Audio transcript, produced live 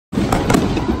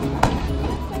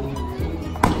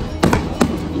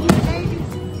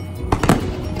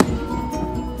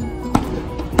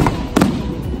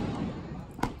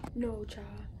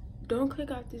don't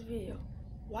click off this video.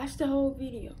 Watch the whole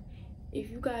video. If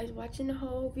you guys watching the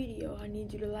whole video, I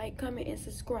need you to like, comment, and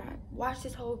subscribe. Watch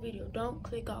this whole video. Don't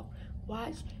click off.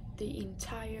 Watch the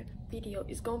entire video.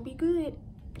 It's gonna be good.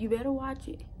 You better watch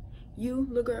it. You,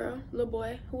 little girl, little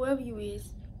boy, whoever you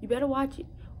is, you better watch it.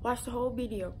 Watch the whole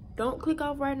video. Don't click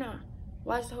off right now.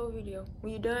 Watch the whole video.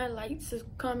 When you're done, like,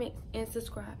 comment, and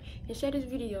subscribe. And share this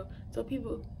video so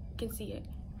people can see it.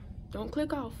 Don't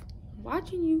click off. I'm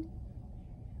watching you.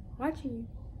 Watching you.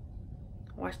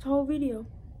 Watch the whole video.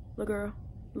 Little girl,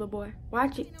 little boy,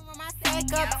 watch it.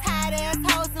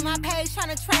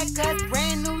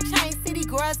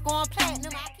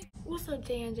 What's up,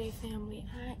 J&J family?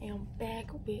 I am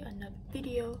back with another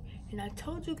video, and I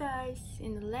told you guys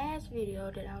in the last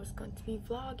video that I was going to be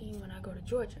vlogging when I go to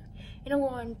Georgia, and I'm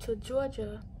going to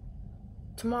Georgia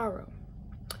tomorrow.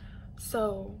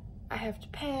 So I have to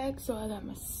pack, so I got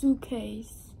my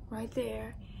suitcase right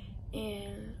there,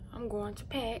 and I'm going to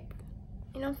pack,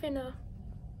 and I'm finna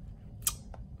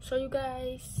show you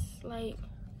guys like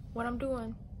what I'm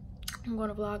doing. I'm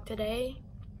gonna vlog today,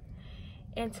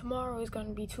 and tomorrow is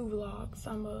gonna be 2 vlogs.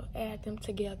 I'm gonna add them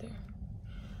together.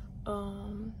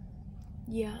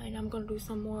 Yeah, and I'm gonna do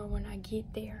some more when I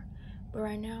get there, but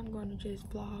right now I'm gonna just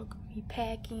vlog me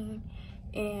packing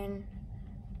and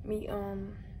me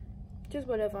just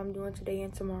whatever I'm doing today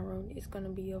and tomorrow. It's gonna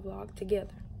be a vlog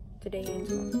together, today and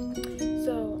tomorrow.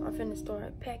 So I'm finna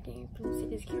start packing. Let me see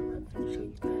this camera. I'm finna show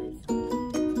you guys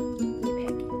me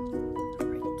packing.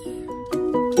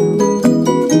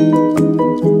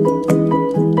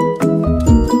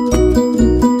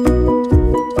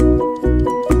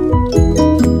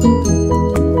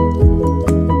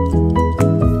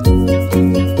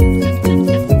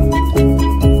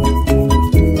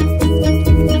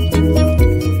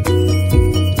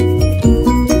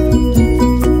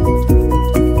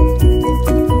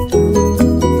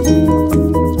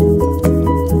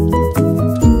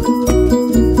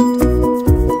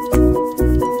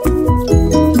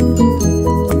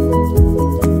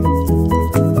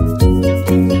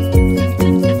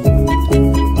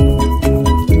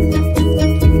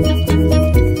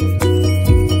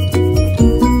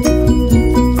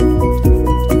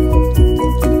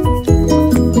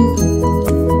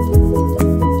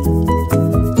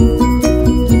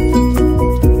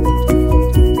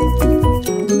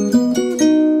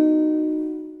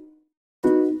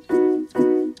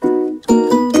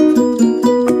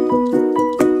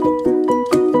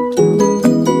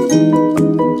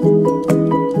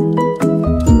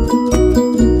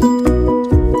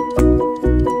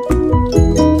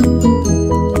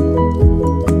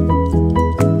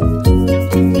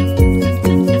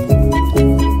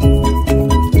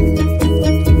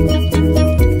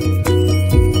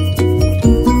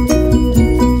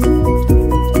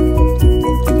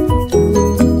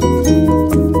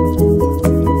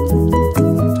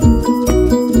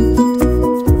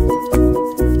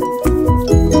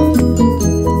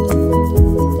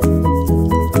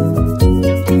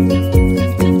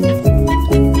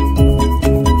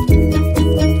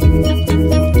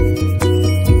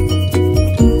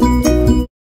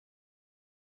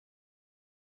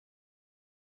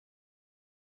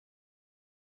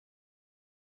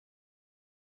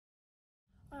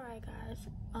 Alright guys,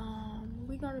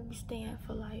 we're gonna be staying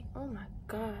for like, oh my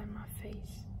god, my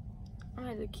face. I'm gonna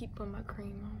have to keep putting my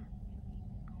cream on.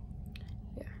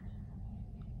 Yeah,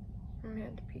 I'm gonna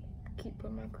have to keep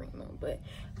putting my cream on, but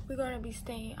we're gonna be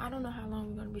staying. I don't know how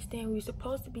long we're gonna be staying. We were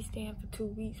supposed to be staying for 2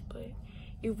 weeks, but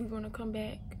if we want to come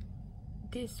back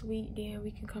this week, then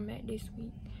we can come back this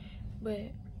week.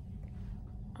 But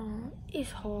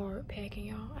it's hard packing,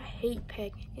 y'all. I hate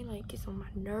packing. It like gets on my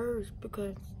nerves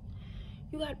because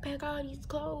you gotta pack all these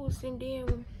clothes, and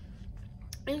then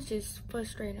it's just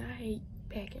frustrating. I hate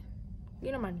packing.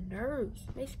 Get on my nerves.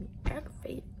 Makes me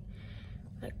aggravated.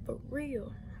 Like, for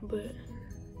real. But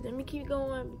let me keep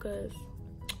going because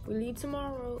we leave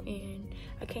tomorrow and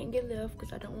I can't get left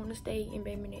because I don't want to stay in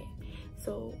Bay Minette.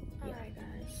 So, yeah. Alright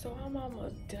guys, so I'm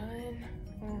almost done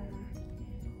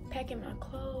packing my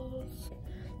clothes.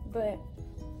 But,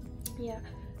 yeah.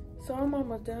 So I'm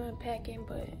almost done packing,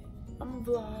 but I'm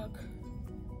gonna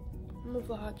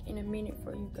vlog in a minute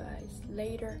for you guys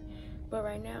later, but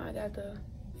right now I got to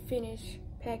finish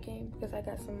packing because I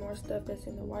got some more stuff that's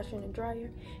in the washer and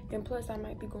dryer, and plus I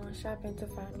might be going shopping to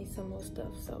find me some more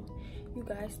stuff. So you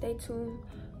guys stay tuned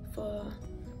for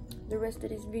the rest of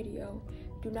this video.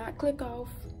 Do not click off.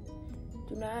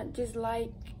 Do not just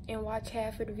like and watch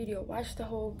half of the video. Watch the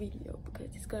whole video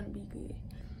because it's gonna be good.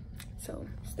 So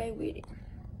stay with it.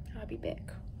 I'll be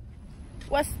back.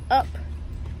 What's up,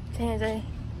 J&J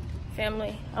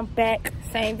family? I'm back.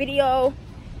 Same video.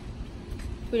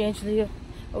 We actually here,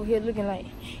 over here looking like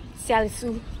Sally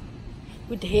Sue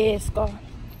with the head scarf.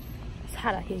 It's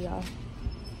hot out here, y'all.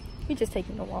 We just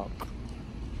taking a walk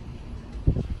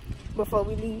before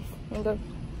we leave and go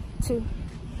to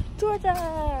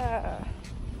Georgia.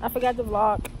 I forgot to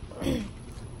vlog.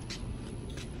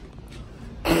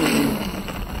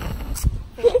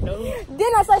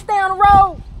 Didn't I say stay on the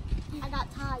road? I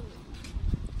got tired.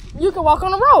 You can walk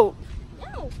on the road.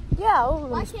 No. Yeah, oh,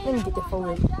 Why let can't me I get the walk phone.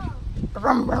 like that?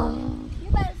 Brum, brum. You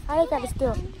better How they got to stay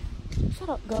step? home. Shut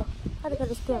up, girl. How they got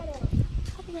to step?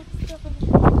 How they got to step?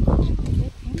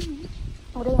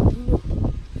 Oh, they on you.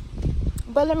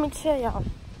 But let me tell y'all,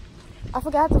 I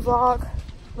forgot to vlog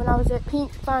when I was at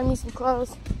Pink, find me some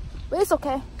clothes. But it's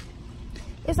okay.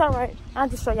 It's alright. I'll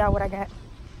just show y'all what I got.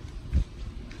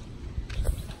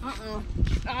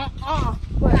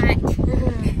 What?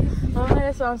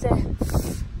 That's what I'm saying.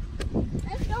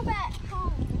 Let's go back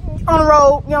home. On the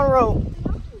road. You on the road.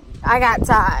 I got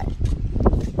tired.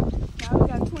 Now we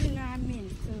got 29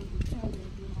 minutes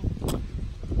to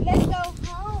Let's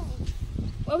go home.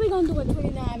 What we gonna do in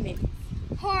 29 minutes?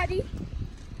 Party.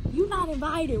 You not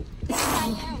invited.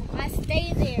 I am. I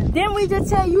stay there. Didn't we just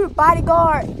tell you the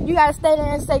bodyguard? You gotta stay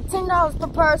there and say $10 per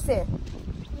person.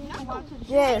 No.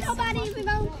 Yes. Nobody even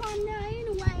gonna come there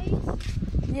anyways.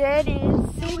 Yeah, it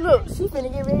is. See, look, she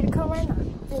finna get ready to come right now.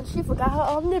 Then she forgot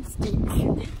her lipstick.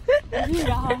 You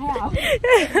got her house.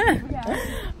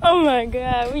 Oh my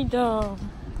God, we dumb.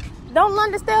 Don't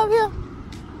London stay over here?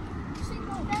 She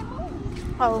got that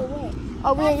move. Oh,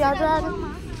 oh, we ain't y'all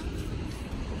driving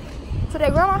to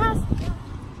their grandma's house?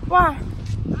 Why? I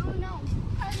don't know.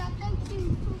 Cause I think she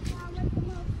was too far away from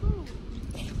her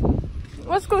school.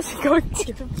 What school she go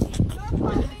to?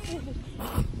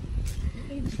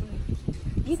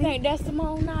 You think that's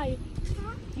Simone now? You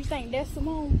think that's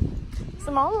Simone?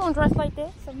 Simone won't dress like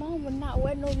that. Simone would not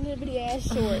wear no little bitty ass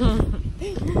shorts.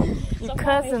 You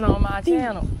cussing on my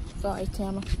channel. Sorry,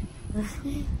 Tana.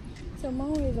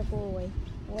 Simone is a boy.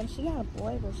 Well, she not a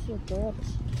boy, but she a girl. But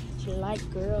she like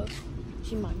girls.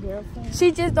 She my girlfriend.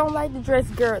 She just don't like to dress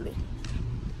girly.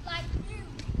 Like you.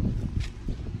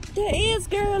 That is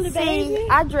girly, See, baby.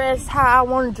 I dress how I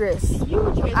want to dress.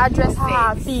 You dress I dress how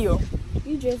I unisex. feel.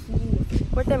 You dress unisex.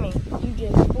 What that mean? You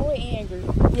dress boy and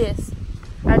girl. Yes.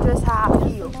 I dress how I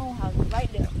feel. Simone house is right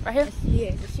there. Right here?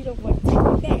 Yes, if she don't want to take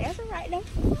me back. That's all right though.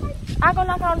 I go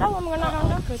knock on the door. I'm gonna knock on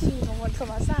the door. Cause she don't want to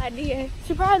come outside, then.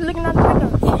 She probably looking out the window.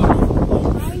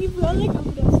 I ain't even gonna look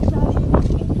over there. She probably in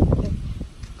there.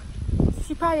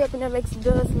 She probably up in there making some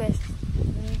dust mess.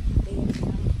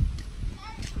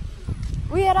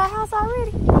 We at our house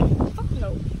already? Fuck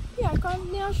no. Yeah,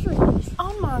 come down street.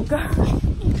 Oh my God.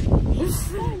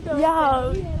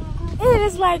 Y'all, it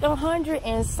is like 100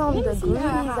 and some degrees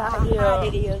out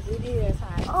It here. is. It is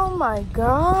hot. Oh my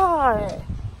God.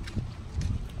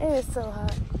 It is so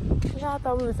hot. Yeah, I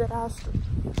thought we was at our street.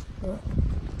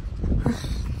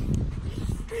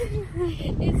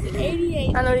 It's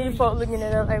 88. I know these folks looking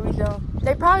at us like we dumb.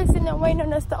 They probably sitting there waiting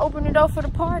on us to open the door for the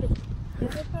party. Yeah,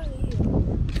 they probably is.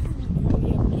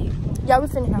 Yeah, we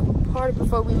finna have a party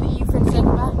before we leave and say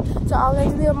goodbye to all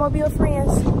these little Mobile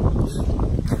friends.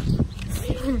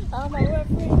 Oh my what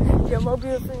friend? Your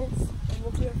Mobile friends.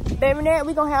 Baby, Nat,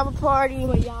 we gonna have a party.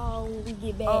 For y'all when we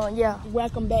get back. Yeah.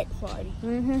 Welcome back party.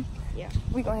 Yeah.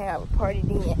 We gonna have a party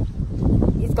then.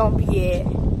 It's gonna be at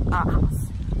our house.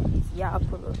 Y'all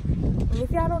pull up. And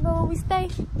if y'all don't know where we stay,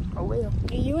 oh well.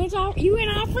 And you and our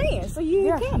friends, so you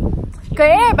Yeah. come. Cause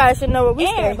everybody should know where we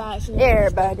Everybody stay. should know.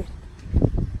 Everybody.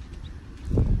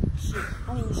 Shit.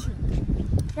 I mean, shoot.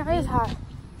 Yeah, it's hot.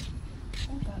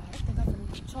 Oh God, I think I'm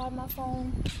gonna charge my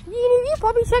phone. You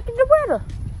probably checking the weather.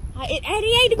 It's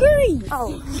 88 degrees.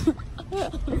 Oh.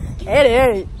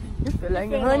 88. You feel like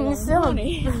Feel like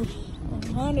 170.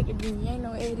 100 degrees. Ain't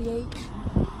no 88.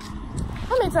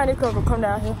 How many times this cover come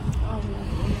down here? Oh,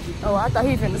 Oh, I thought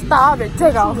he finna stop and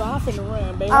take off. I'm finna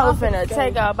run, baby. I was finna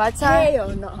take off by the time. Hell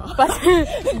no.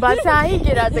 By the time he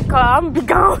get out the car, I'm gonna be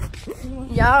gone.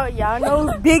 Y'all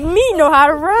know Big Me know how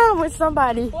to run with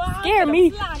somebody. Well, Scare me.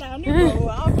 Fly down this road.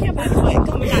 I don't care about the way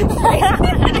coming out the way.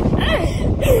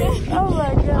 Oh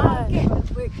my God. I don't care about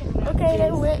the way coming out Okay, the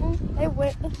they way. wetting. They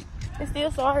wetting. It's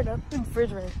still so hard though. In the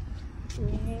refrigerator.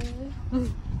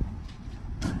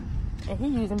 And he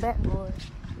using backboard.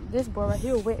 This boy right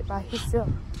here wet by himself.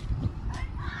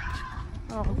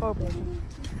 Oh, poor baby.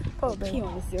 Poor He baby.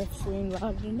 on the self screen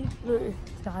louder than that. Look,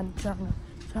 Johnny.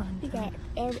 He got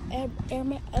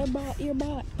AirPods.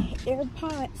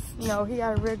 No, he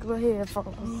got a regular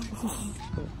headphone.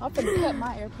 I'm finna cut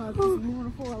my AirPods because I'm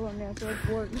moving forward on there so it's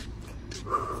working.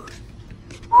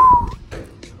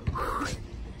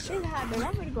 It's hot, but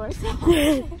I'm gonna go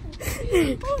inside.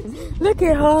 Look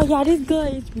at her, y'all. This girl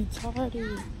is retarded.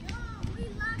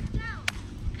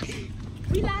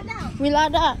 We locked out. We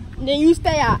locked out. Then you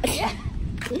stay out. Yeah.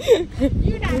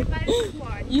 You're not invited to the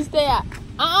party. You stay out.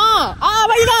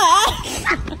 Where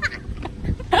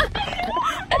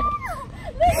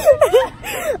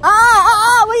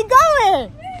you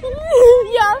going?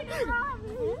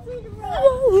 Where you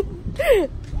going? Yeah.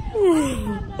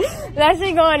 That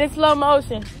shit going in slow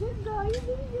motion.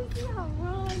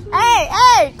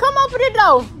 Hey, come open the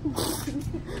door.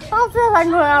 I don't feel like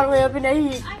going all the way up in the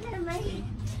heat.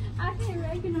 I can't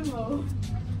make it no more.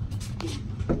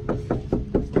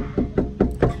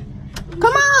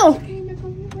 Come on.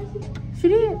 She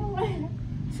did.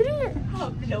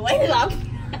 The way locked.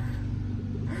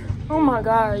 Oh my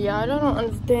God, y'all. I don't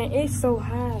understand. It's so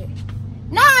high.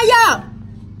 Naya!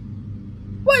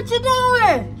 What you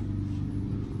doing?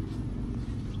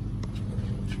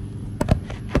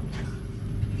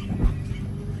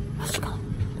 Let's go.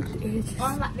 Look at the edges. Oh,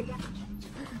 I'm like the guy.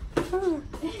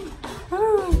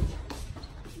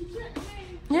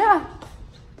 Yeah.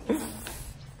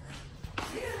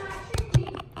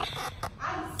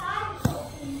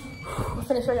 I'm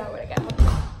finna show y'all what I got.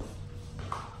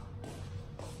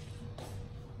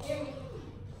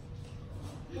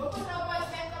 We'll put that boy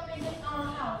back up in this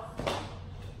house.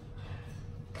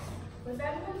 We're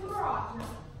back in the garage now.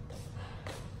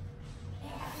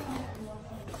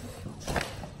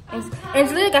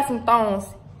 Angelina got some thongs.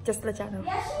 Just to let y'all know.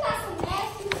 Yeah, she got some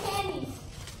nasty panties.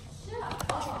 Shut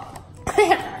up.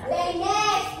 They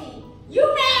nasty. You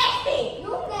nasty!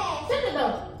 You nasty. Shut it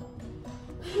up.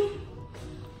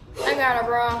 I got her,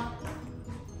 bro.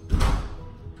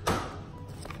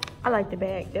 I like the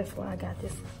bag. That's why I got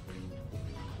this.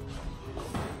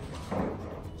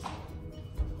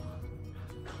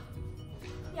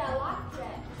 Yeah, I like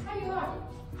that. How you want it?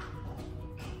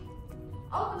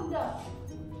 Open the door.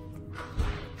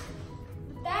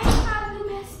 That's how you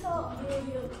messed up.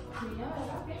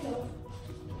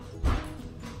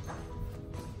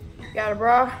 Got her,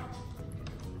 bro.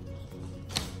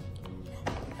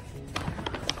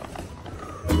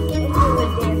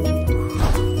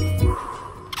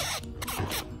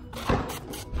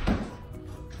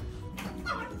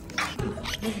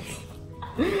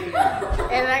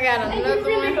 And I got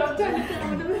another one.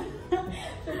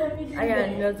 I got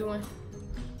another one.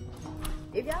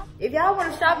 If y'all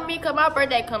want to shop with me, cause my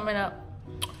birthday coming up,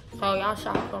 so y'all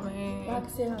shop for me. I can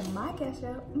send her my cash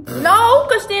out. No,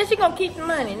 cause then she gonna keep the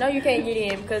money. No, you can't get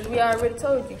in because we already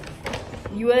told you.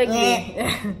 You ugly.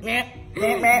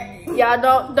 Y'all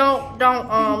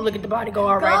don't look at the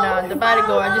bodyguard right now. The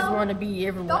bodyguard just want to be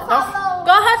everywhere. Go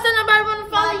hustle. Nobody want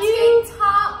to follow you.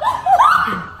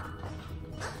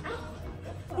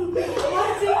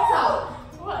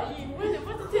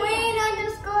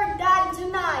 Queen_Dottie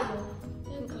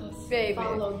Baby,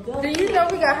 do you know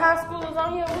we got high schoolers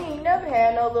on here? We ain't never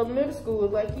had no little middle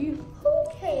schoolers like you. Who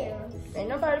cares? Ain't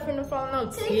nobody finna follow no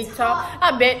TikTok.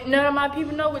 I bet none of my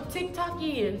people know what TikTok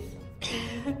is.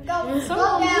 Go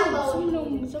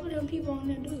download. Some of them people on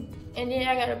there do. And then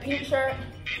I got a pink shirt.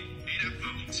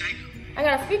 I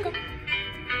got a speaker.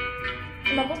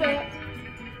 In my book bag.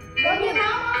 Go get my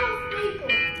own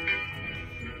speaker.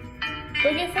 Go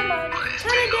get somebody.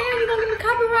 Turn it down, you're gonna get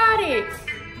copyrighted.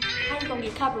 How you gonna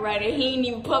get copyrighted? He ain't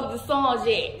even published the songs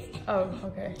yet. Oh,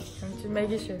 okay. I'm just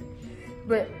making sure.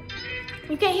 But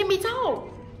you can't hear me talk.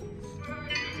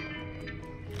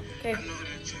 Okay.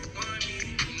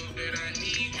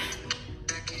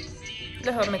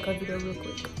 Let her make her video real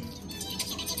quick.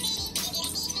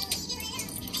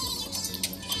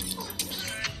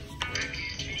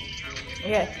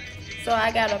 Yeah. So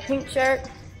I got a pink shirt.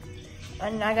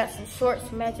 And I got some shorts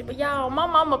to match it. But y'all, my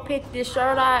mama picked this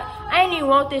shirt out. I ain't even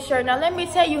want this shirt. Now let me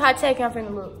tell you how taken I'm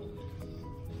finna look.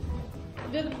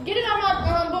 Just get it on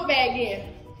my book bag then.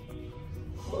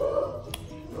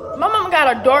 My mama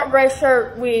got a dark gray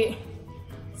shirt with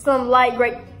some light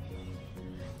gray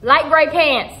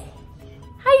pants.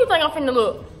 How you think I'm finna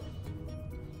look?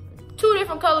 Two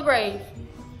different color grays.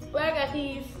 But I got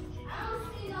these. I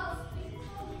don't see no speaker.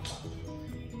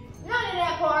 None of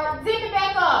that part. Zip it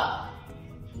back up.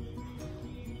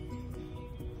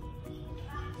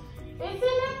 It's in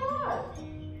that part.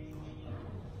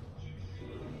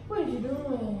 What are you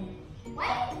doing?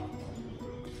 What?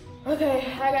 Okay,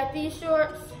 I got these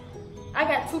shorts. I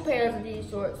got two pairs of these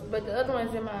shorts, but the other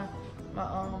one's in my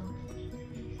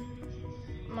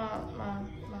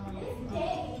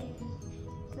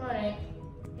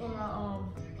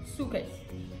suitcase.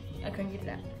 I couldn't get it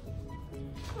out.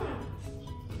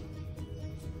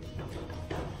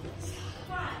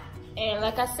 And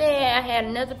like I said, I had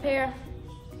another pair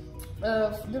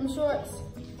of them shorts,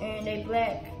 and they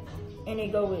black, and they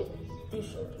go with this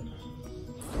shirt.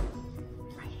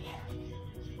 Right here.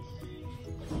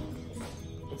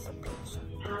 It's a blue shirt.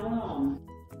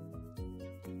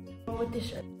 Go with this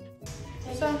shirt.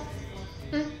 So,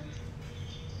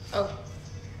 oh.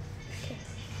 Okay.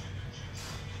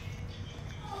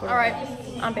 All right,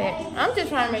 I'm back. I'm just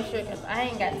trying to make sure because I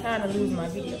ain't got time to lose my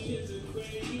video.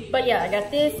 But yeah, I got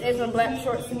this and some black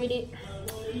shorts with it.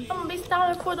 I'm gonna be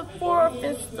styling for the 4th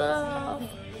and stuff.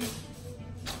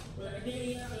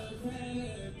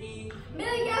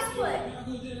 Millie, guess what?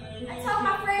 I told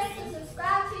my friends to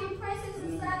subscribe to you, Princess,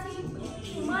 subscribe to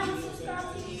you, Money, subscribe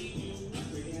to you.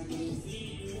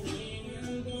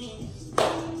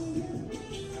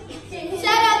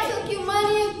 Shout out to Q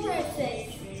Money and Princess.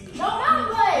 No, not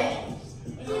way.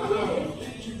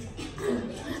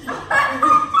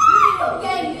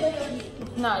 Okay,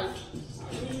 good. Nice.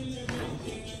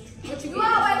 What you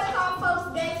always call folks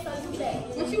gay, so you gay.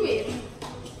 What you with?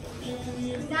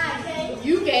 Not gay.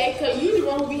 You gay, cause you the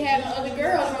one who be having other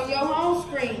girls on your home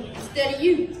screen instead of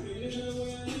you.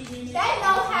 They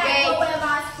know how to go at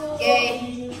my school. Gay.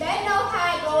 They know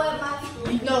how to go at my school.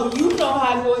 No, you know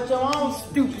how to go at your own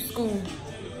stupid school.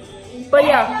 But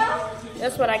yeah,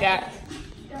 that's what I got.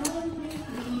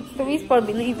 So we supposed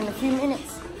to be leaving in a few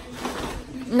minutes.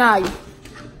 Nah.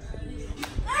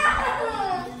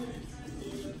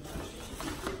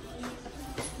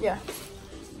 Yeah.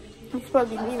 We're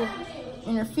supposed to be leaving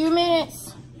in a few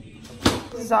minutes.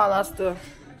 This is all our stuff.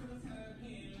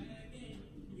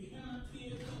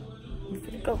 We're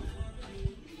gonna go.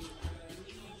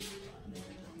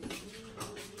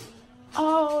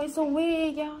 Oh, it's a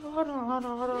wig, y'all. Hold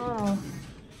on.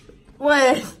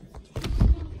 What?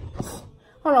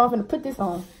 Hold on, I'm gonna put this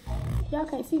on. Y'all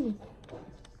can't see me.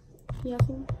 Y'all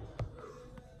see me?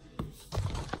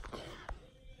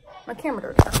 My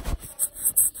camera does.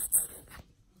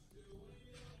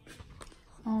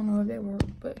 I don't know if that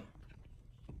worked, but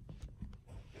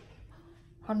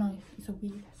hold on, it's a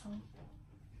wig, that's all.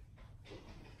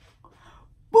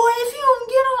 Boy, if you don't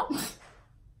get on.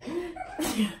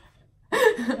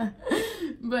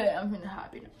 But I'm gonna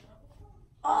hop it.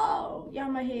 Oh, y'all,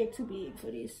 my head too big for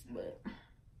this, but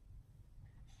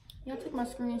y'all take my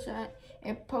screenshot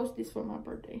and post this for my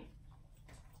birthday.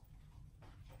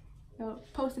 Y'all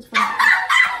post this for my birthday.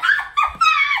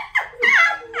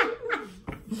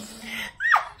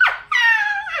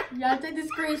 Y'all take the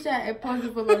screenshot and post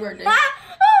it for my birthday.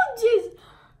 Oh, jeez.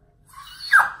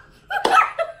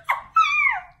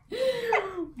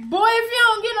 Boy, if you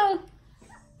don't get on.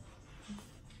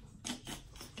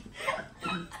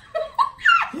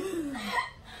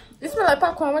 It smells like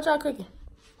popcorn. What y'all cooking?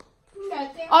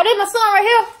 Oh, there's my son right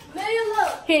here. Million,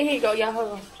 look. Here you go. Y'all,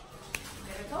 hold on.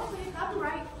 Don't be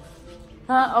copyright.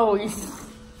 Huh? Oh, yes.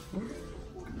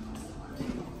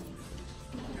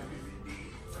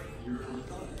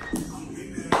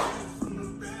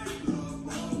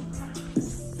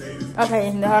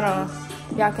 Okay, hold on.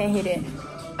 Y'all can't hear that.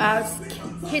 I'll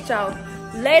hit y'all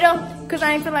later because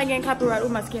I ain't feel like getting copyright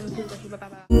with my skin.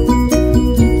 Bye-bye.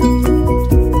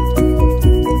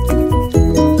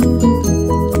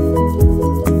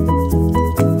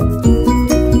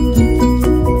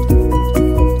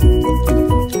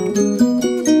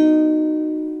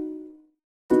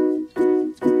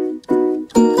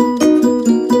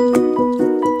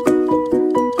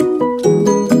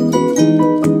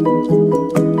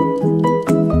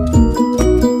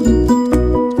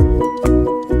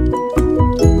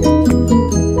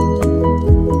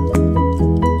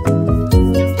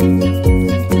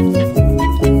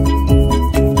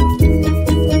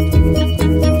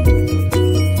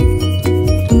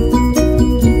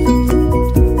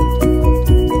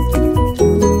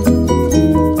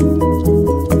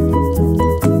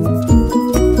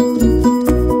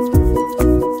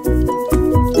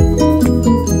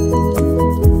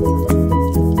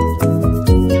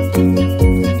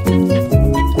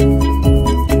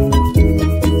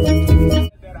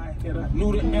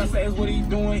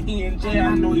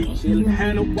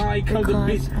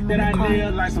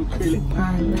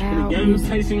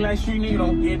 Tasting like street nigga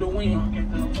don't get the win. You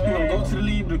wanna go to the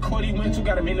lead, the court he went to,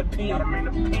 got him in the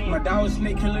pen. My dog was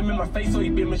snake kill him in my face, so he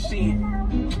been machine.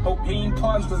 Hope he ain't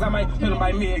pause, cause I might hit him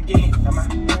by me again.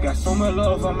 Got so much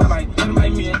love, I might hit him by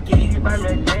me again.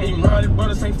 Even my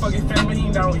brother say fucking family,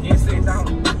 he down, he say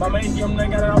down. My main gym, they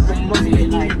got it off the money.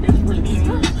 Like, bitch, rich.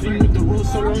 She with the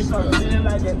rules, so long, so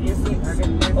like that.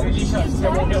 OG shots, I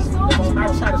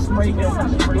try to spray him.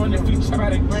 Doing the feet, try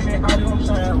to bring it out. I'm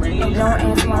trying to raise. Don't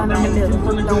ask why I'm in the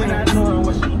middle. Don't ask.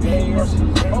 What she gave.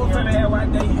 Oh, for that,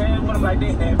 what they had, what I'm like,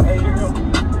 they had paid him.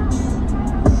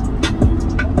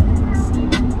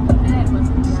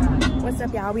 What's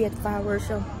up, y'all? We at the fireworks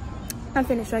show. I'm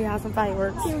finna show y'all some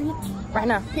fireworks. Period. Right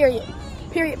now. Period.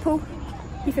 Period, poo.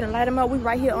 He finna light them up. We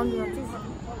right here under them.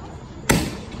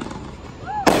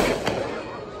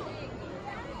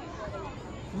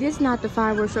 This not the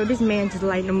fireworks show. This man just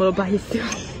lighting them up by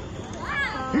himself.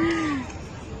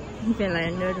 He finna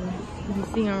light another one. You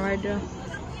see him right there.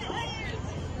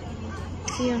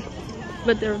 See him?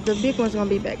 But the big one's gonna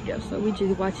be back there. So we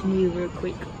just watching you real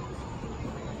quick.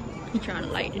 He trying to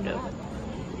light it up.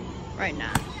 Right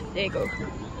now. There you go.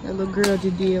 That little girl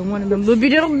just did one of them little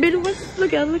bitty ones.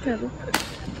 Look at her, look at her.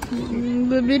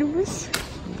 Little bitty ones.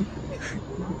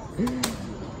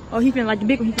 Oh, he finna like the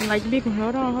big one, he finna like the big one.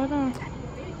 Hold on, hold on.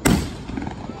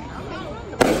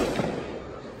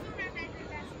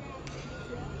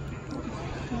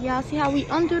 Y'all see how we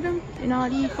under them? And all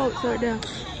these folks right there.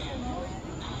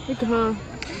 Look at her.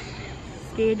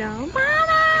 Scared down.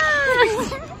 Mama!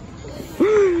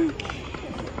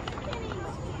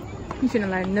 You finna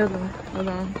light another one. Hold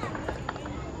on.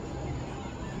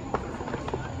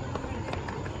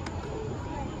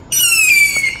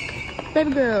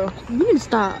 Baby girl, you need to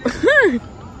stop. You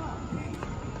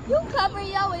cover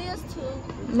your ears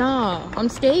too. Nah, I'm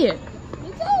scared. Me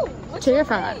too. What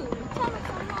Terrified. you mean? Tell me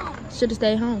come home. Should've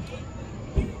stayed home.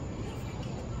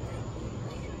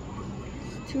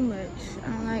 It's too much. I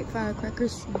don't like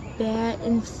firecrackers. Bad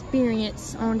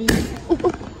experience on these. Oh,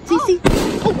 oh, see.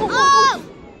 Oh.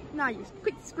 Nah, you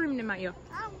quit screaming in my ear.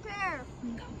 I don't care.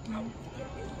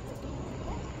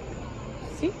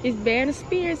 See, it's bad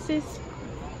experiences.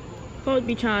 Folks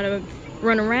be trying to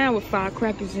run around with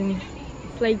firecrackers and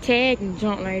play tag and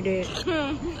junk like that.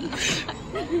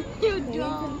 You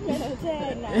dumb.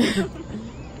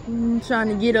 Trying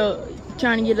to get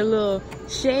a little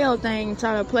shell thing,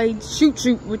 try to play shoot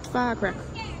with the firecracker.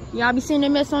 Y'all be seeing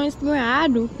that mess on Instagram? I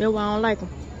do. That's why I don't like them.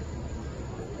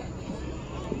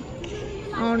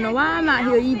 I don't know why I'm out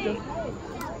here either.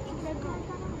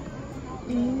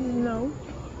 No.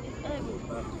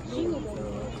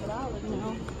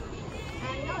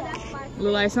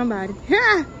 Look like somebody.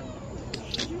 Ha!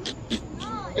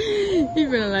 He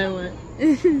feeling like what?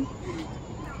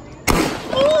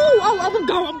 Oh, I'm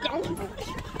going.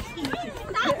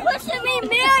 Stop pushing me,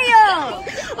 Miriam.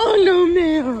 Oh no,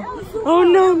 ma'am. Oh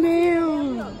no,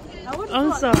 ma'am.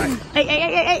 I'm sorry.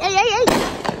 Hey.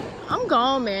 I'm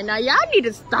gone, man. Now y'all need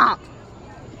to stop.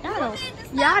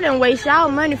 Y'all done waste y'all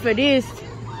money for this.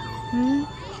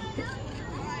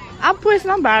 I pushed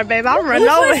somebody, baby. I run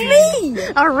over me.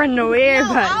 I run over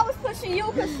everybody. No, I was pushing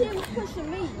you because she was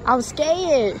pushing me. I was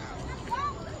scared.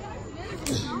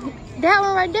 That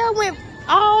one right there went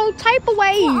all type of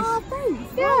ways. All face.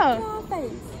 Yeah. All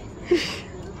face.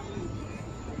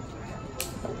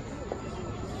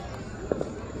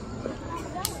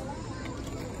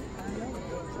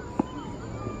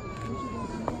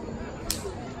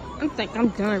 I think I'm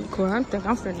done recording. I think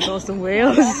I'm finna go somewhere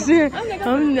else.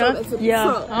 I'm not.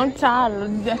 Yeah, I'm tired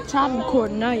of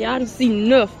recording now. Y'all done seen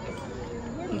enough.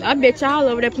 I bet y'all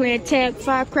over there playing tag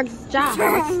firecrackers at y'all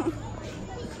house.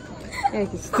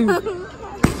 That's stupid.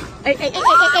 Hey. Check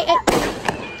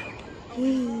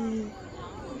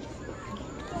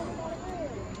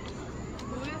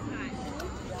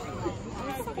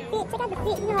out the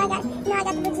fit. You know I got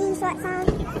the jean shorts on.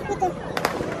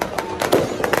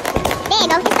 There you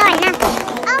go, it's starting now.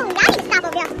 Oh, y'all need to stop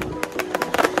over there.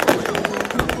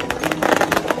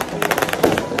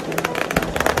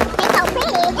 It's so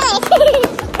pretty.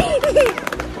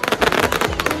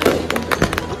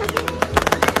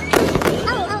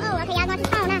 Oh, okay, y'all going to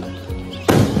phone now.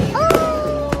 Oh,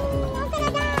 I'm finna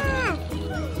die.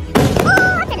 Oh,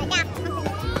 I'm finna die.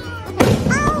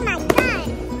 Oh my God.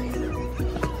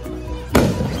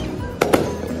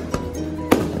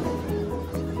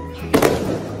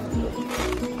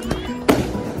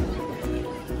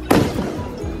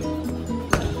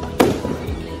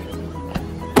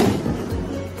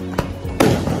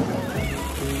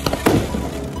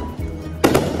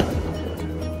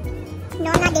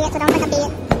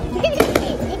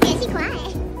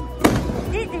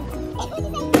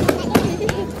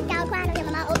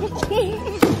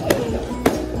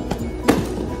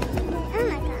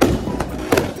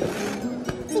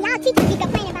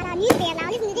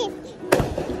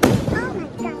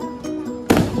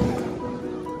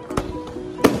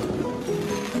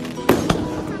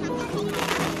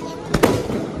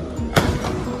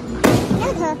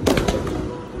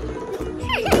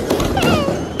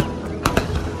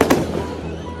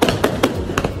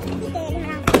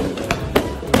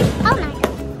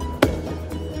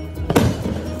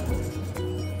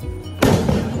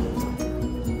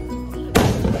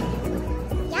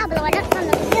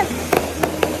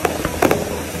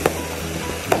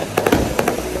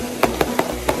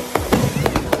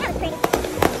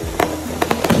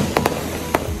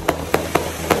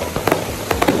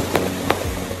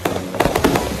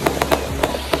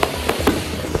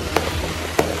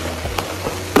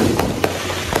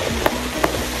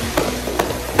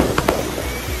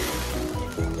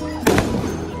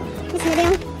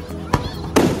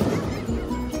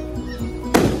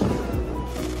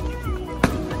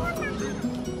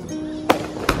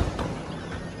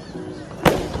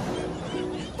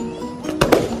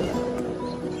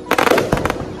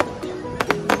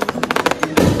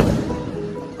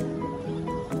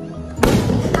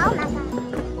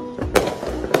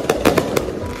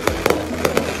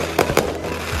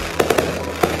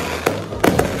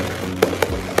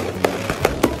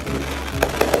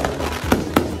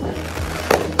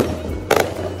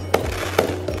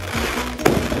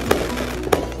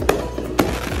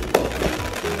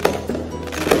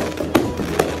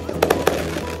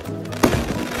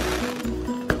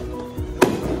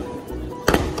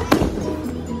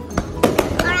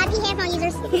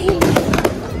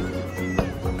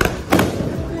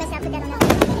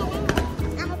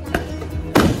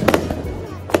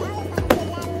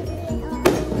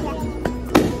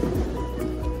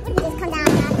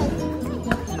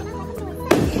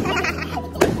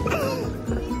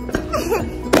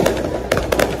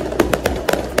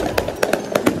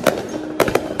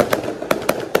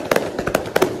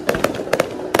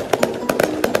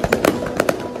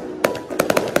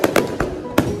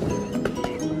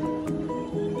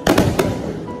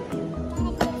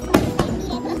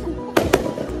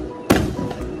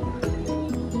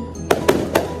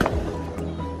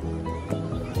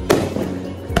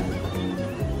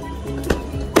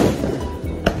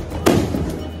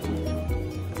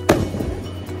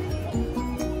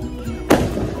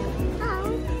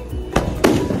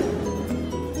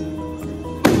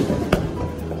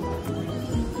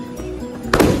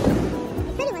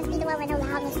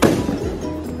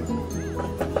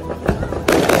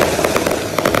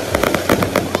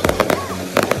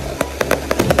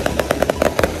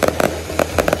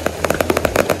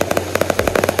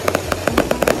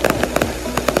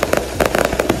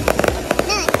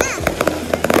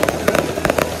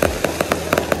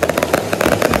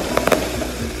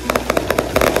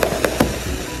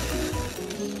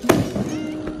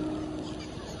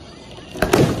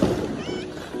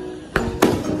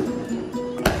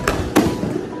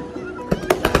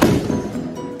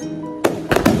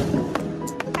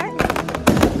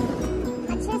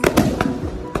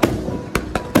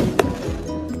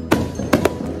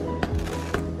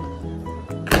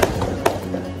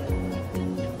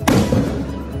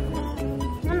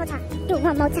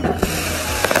 one more time.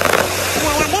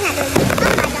 Yeah, y'all better not do it.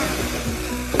 Oh my God.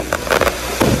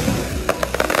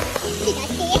 You got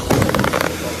scared?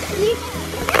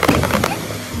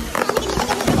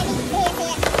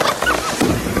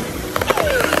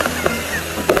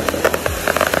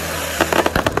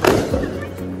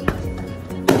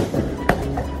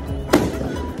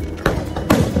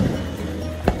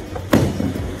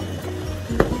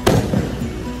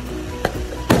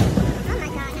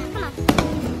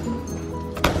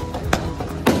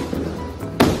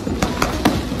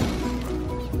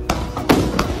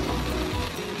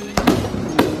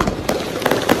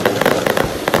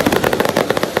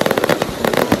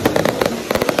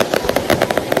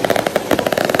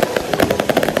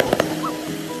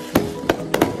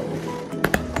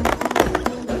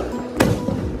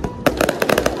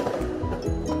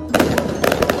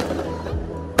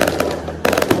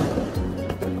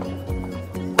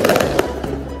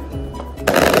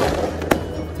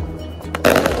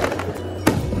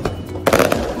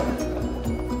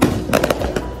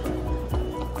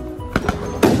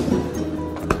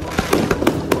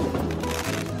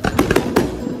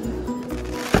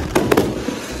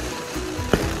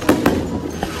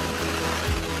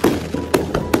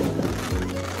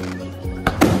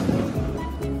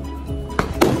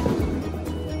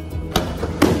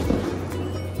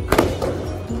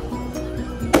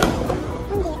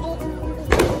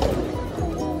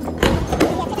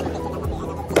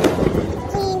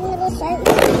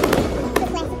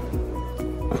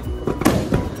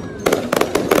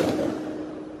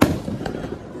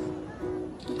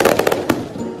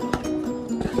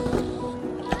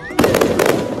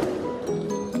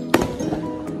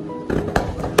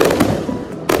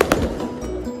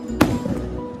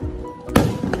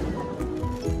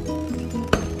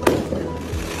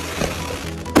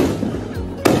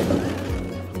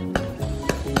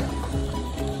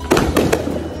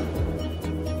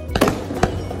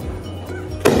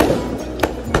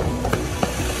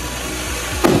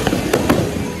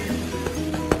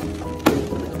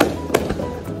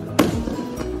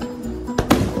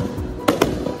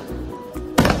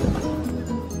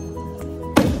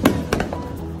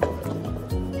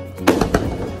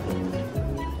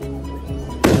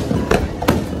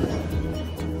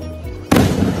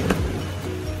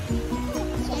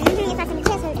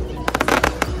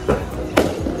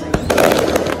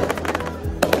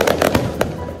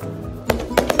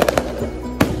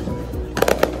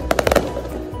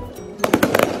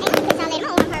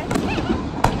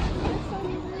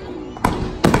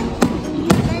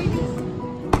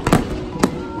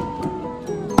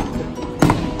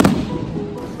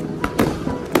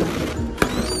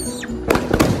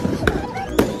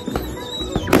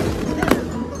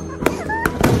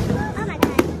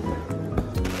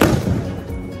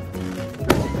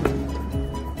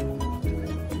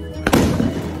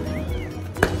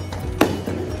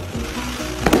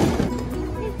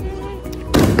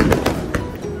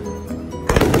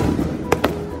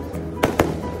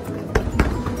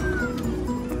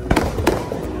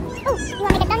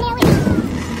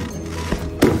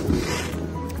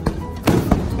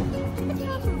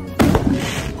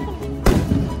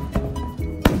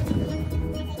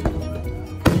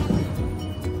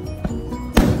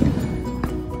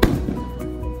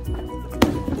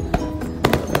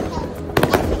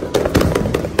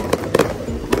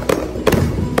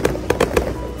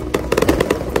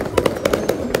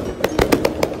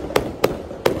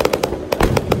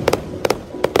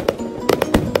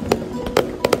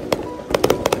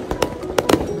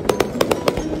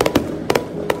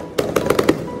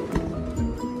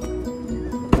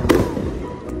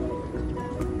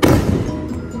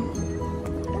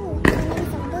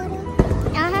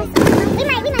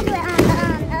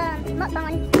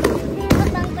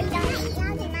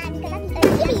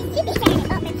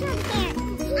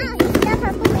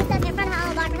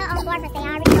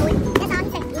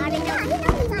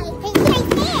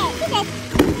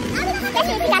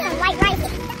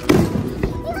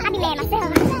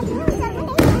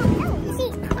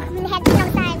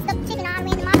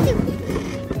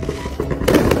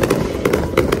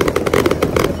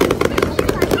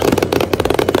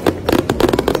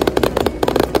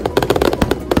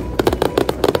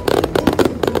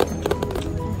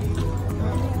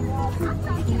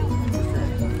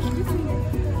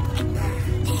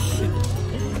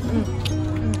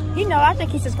 I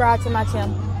think he subscribed to my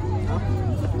channel.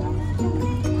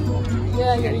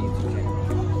 Yeah, you're YouTube channel.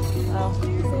 Oh.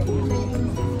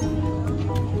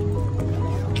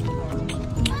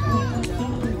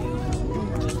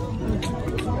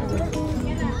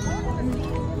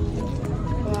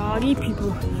 Well, all these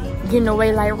people getting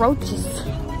away like roaches.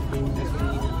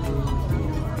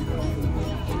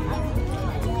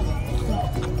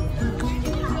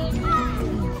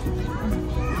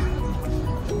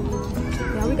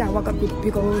 gotta walk up this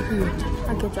big old hill.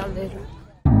 I'll catch y'all later.